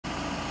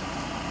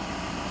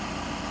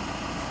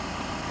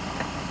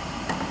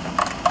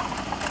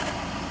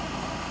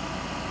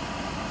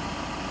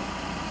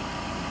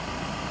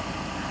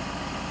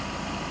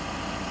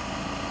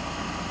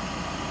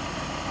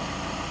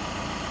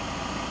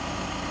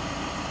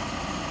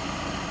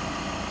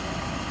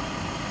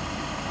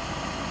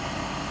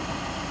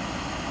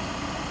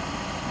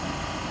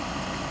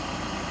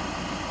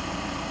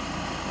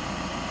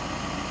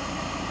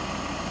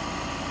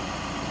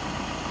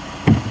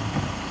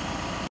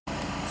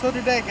So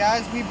today,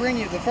 guys, we bring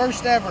you the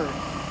first ever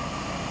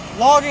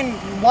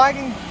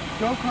wagon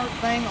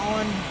go-kart thing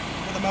on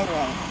with a motor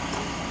on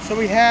it. So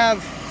we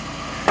have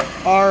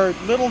our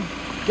little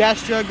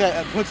gas jug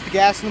that puts the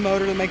gas in the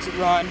motor that makes it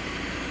run.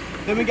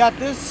 Then we got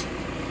this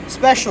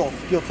special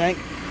fuel tank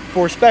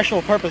for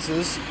special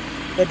purposes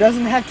that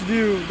definitely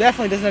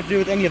doesn't have to do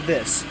with any of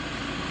this.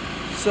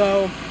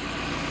 So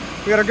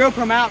we got our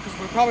GoPro mount because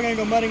we're probably gonna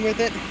go mudding with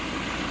it.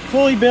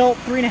 Fully built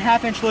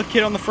 3.5-inch lift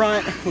kit on the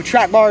front with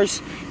track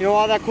bars, you know,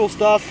 all that cool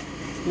stuff.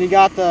 And you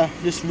got the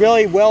just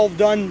really well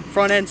done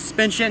front end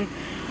suspension.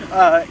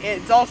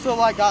 It's also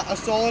like got a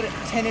solid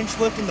 10-inch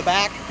lift in the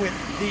back with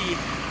the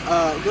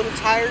little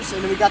tires,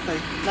 and then we got the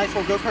nice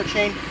little go-kart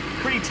chain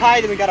pretty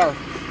tight. Then we got our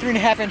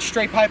 3.5-inch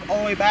straight pipe all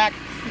the way back.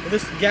 And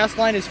this gas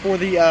line is for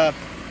the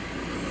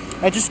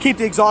just keep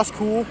the exhaust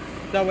cool.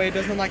 That way it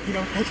doesn't, like, you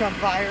know, catch on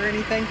fire or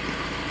anything.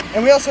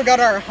 And we also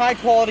got our high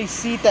quality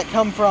seat that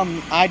come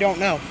from, I don't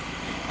know,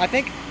 I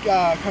think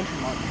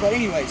Country Mart. But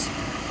anyways,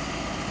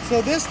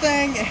 so this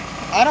thing,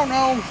 I don't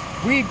know,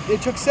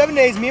 it took 7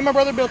 days. Me and my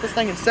brother built this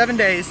thing in 7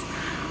 days.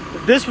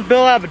 This was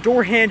built out of a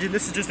door hinge, and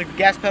this is just a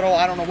gas pedal.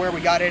 I don't know where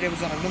we got it. It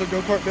was on another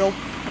go-kart build.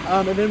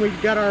 And then we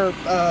got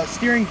our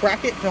steering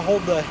bracket to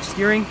hold the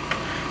steering.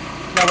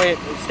 That way it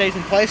stays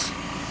in place.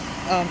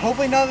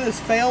 Hopefully none of this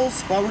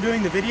fails while we're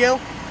doing the video.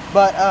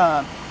 But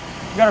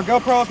we got our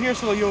GoPro up here,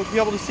 so you'll be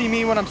able to see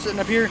me when I'm sitting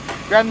up here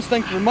grabbing this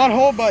thing from the mud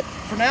hole. But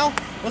for now,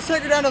 let's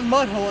take her down to the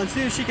mud hole and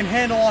see if she can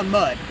handle on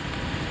mud.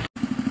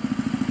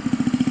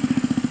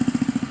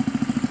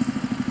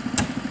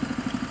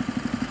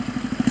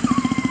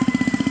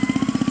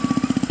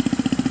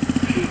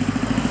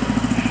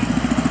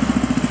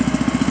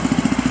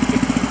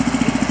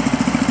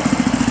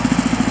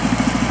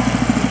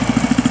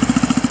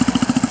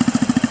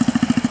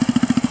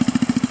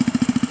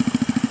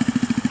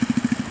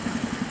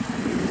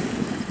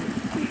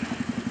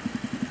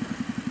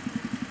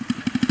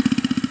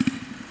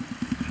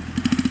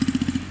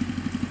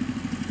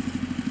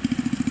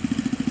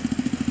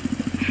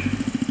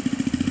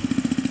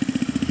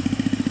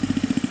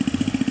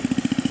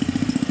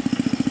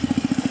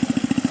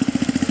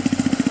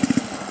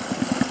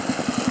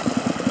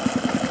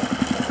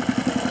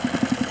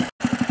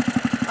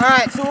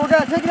 Alright, so we're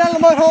gonna take it out of the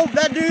mud hole.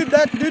 That dude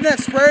in that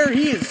sprayer,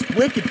 he is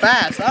wicked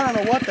fast. I don't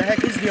know what the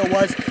heck his deal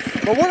was.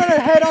 But we're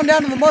gonna head on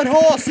down to the mud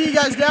hole. I'll see you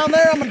guys down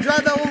there. I'm gonna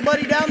drive that little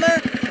buddy down there.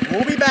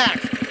 We'll be back.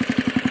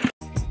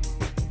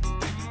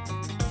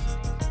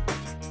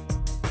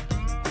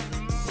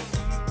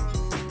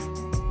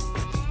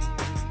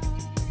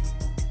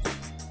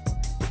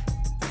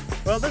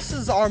 Well, this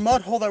is our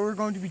mud hole that we're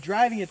going to be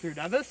driving it through.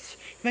 Now this,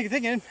 you may be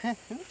thinking, it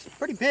looks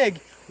pretty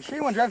big. You sure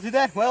you want to drive through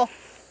that? Well,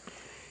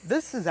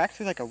 this is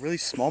actually like a really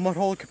small mud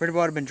hole compared to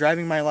what I've been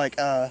driving my like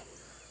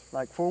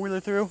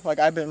four-wheeler through. Like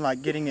I've been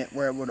like getting it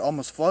where it would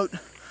almost float.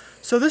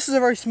 So this is a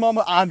very small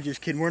mud. I'm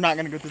just kidding. We're not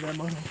gonna go through that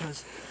mud hole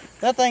because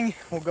that thing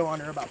will go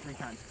under about 3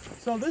 times.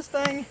 So this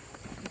thing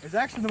is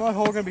actually the mud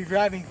hole we're gonna be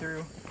driving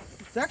through.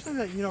 It's actually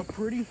like, you know,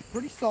 pretty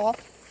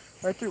soft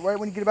right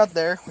when you get about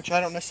there, which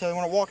I don't necessarily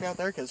want to walk out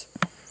there because,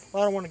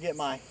 well, I don't want to get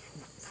my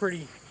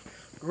pretty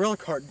gorilla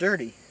cart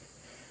dirty.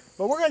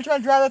 But we're going to try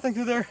to drive that thing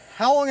through there.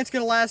 How long it's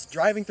going to last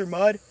driving through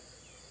mud,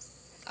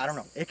 I don't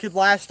know. It could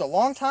last a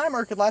long time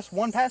or it could last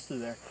one pass through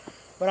there.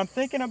 But I'm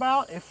thinking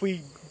about if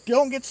we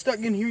don't get stuck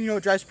in here, you know,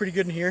 it drives pretty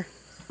good in here.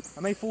 I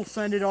may full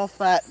send it off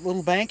that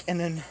little bank and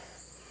then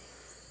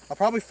I'll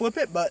probably flip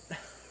it, but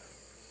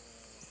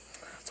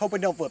let's hope we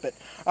don't flip it.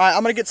 Alright,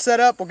 I'm going to get set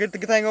up. We'll get the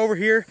thing over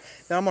here.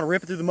 Then I'm going to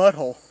rip it through the mud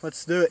hole.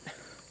 Let's do it.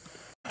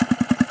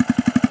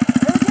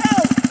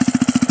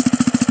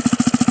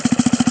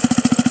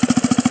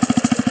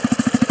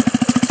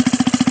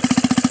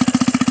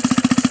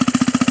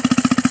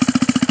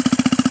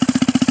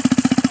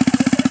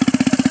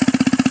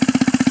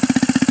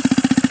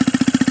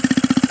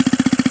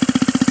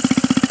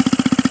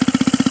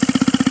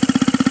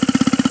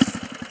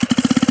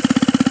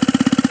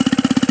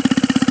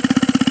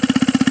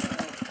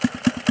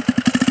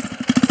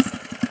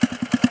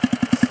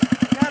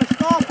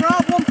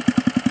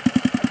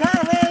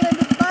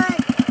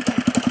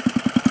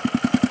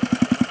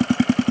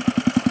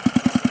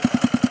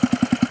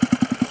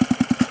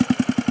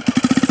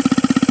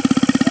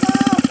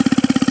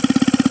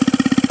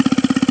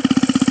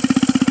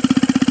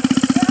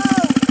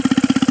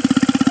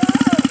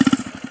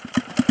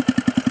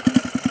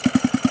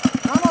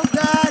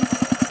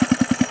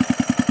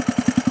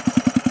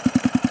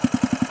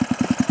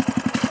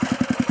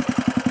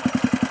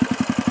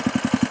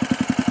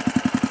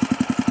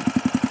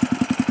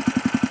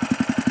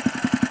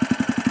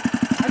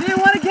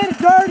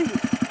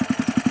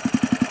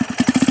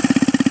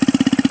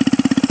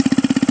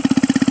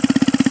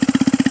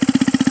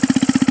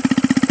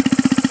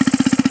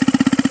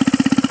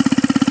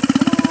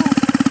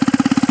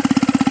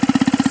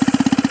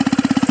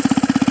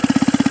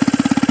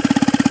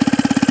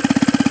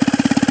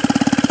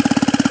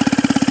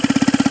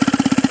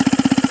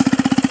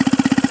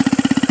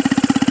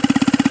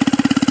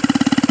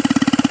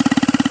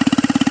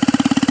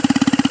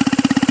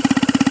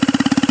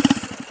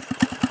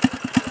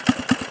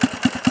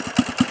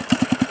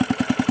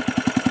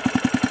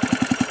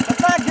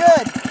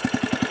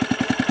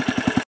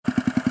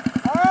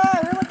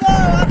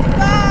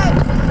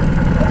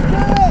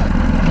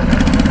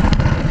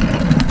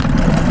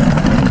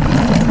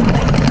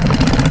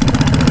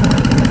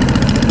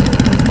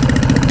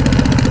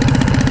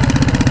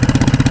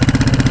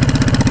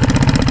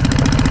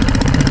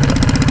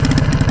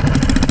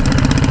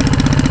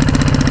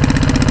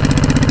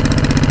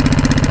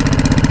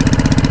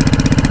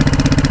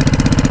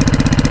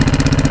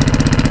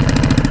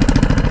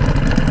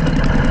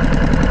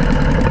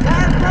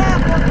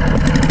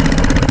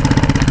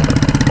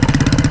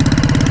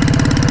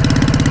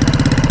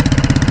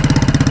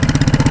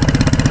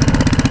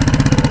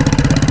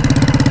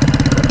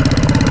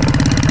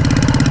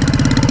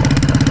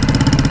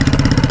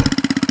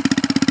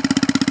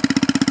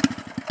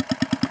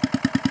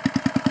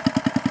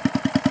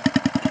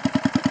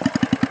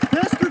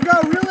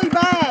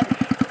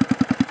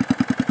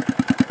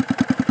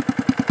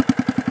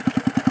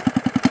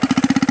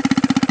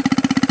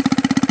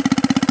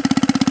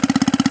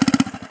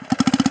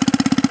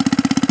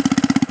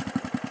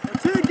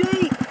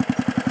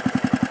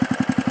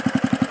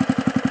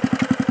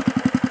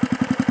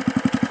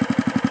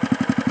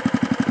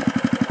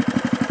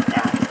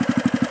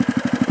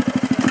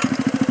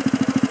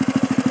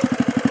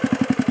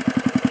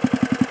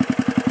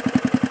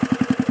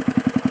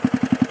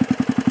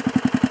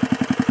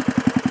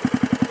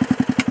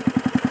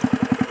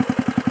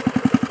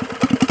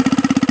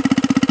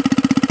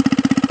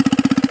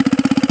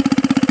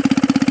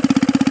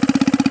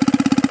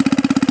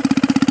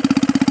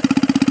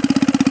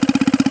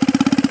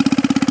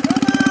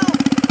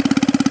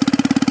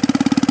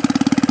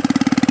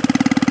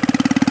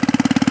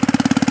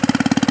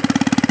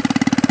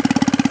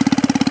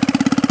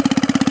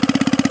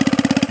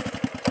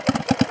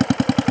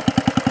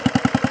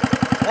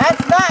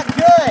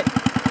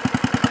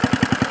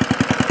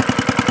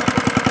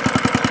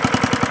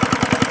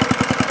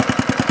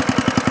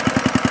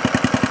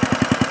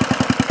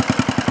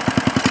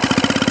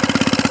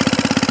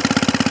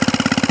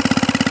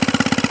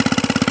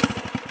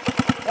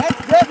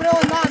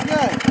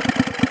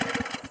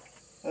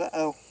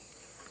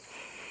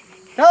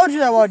 told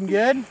you that wasn't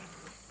good.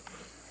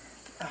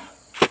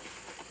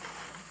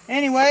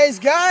 Anyways,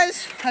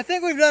 guys, I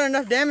think we've done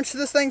enough damage to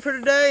this thing for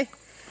today.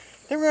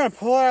 I think we're gonna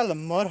pull it out of the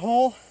mud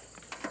hole,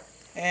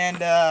 and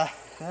then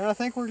I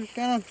think we're just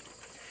gonna,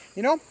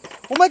 you know,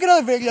 we'll make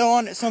another video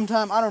on it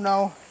sometime. I don't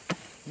know.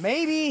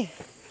 Maybe,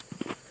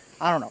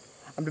 I don't know.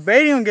 I'm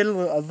debating on getting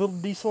a little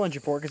diesel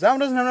engine for it because that one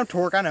doesn't have enough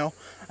torque. I know.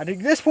 I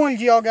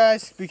disappointed y'all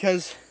guys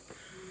because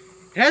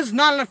it has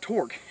not enough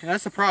torque, and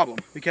that's the problem.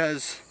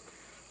 Because,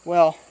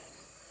 well,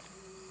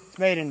 it's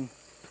made in,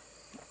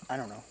 I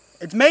don't know.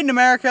 It's made in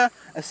America.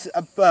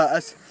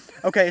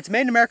 Okay, it's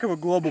made in America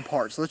with global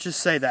parts. Let's just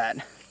say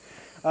that.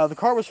 The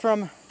car was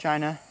from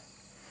China.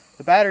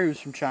 The battery was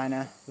from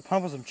China. The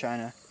pump was from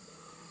China.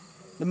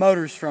 The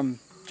motor's from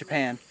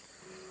Japan.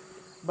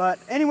 But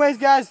anyways,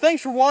 guys,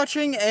 thanks for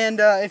watching. And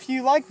if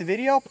you like the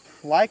video,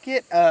 like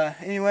it.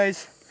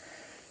 Anyways,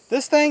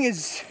 this thing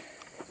is,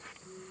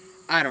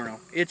 I don't know.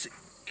 It's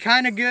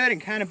kind of good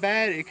and kind of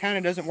bad. It kind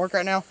of doesn't work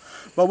right now.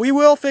 But we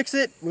will fix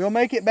it. We'll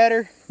make it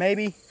better.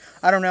 Maybe.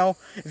 I don't know.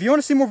 If you want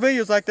to see more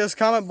videos like this,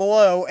 comment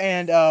below,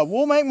 and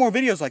we'll make more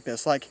videos like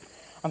this. Like,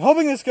 I'm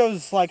hoping this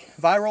goes like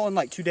viral in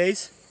like 2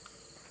 days,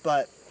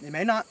 but it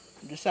may not.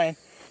 I'm just saying.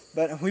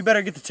 But we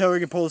better get the tow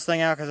rig and pull this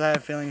thing out because I have a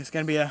feeling it's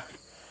gonna be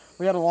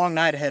we got a long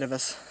night ahead of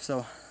us.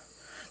 So,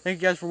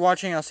 thank you guys for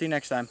watching. I'll see you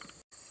next time.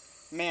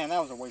 Man, that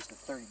was a waste of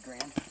 30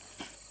 grand.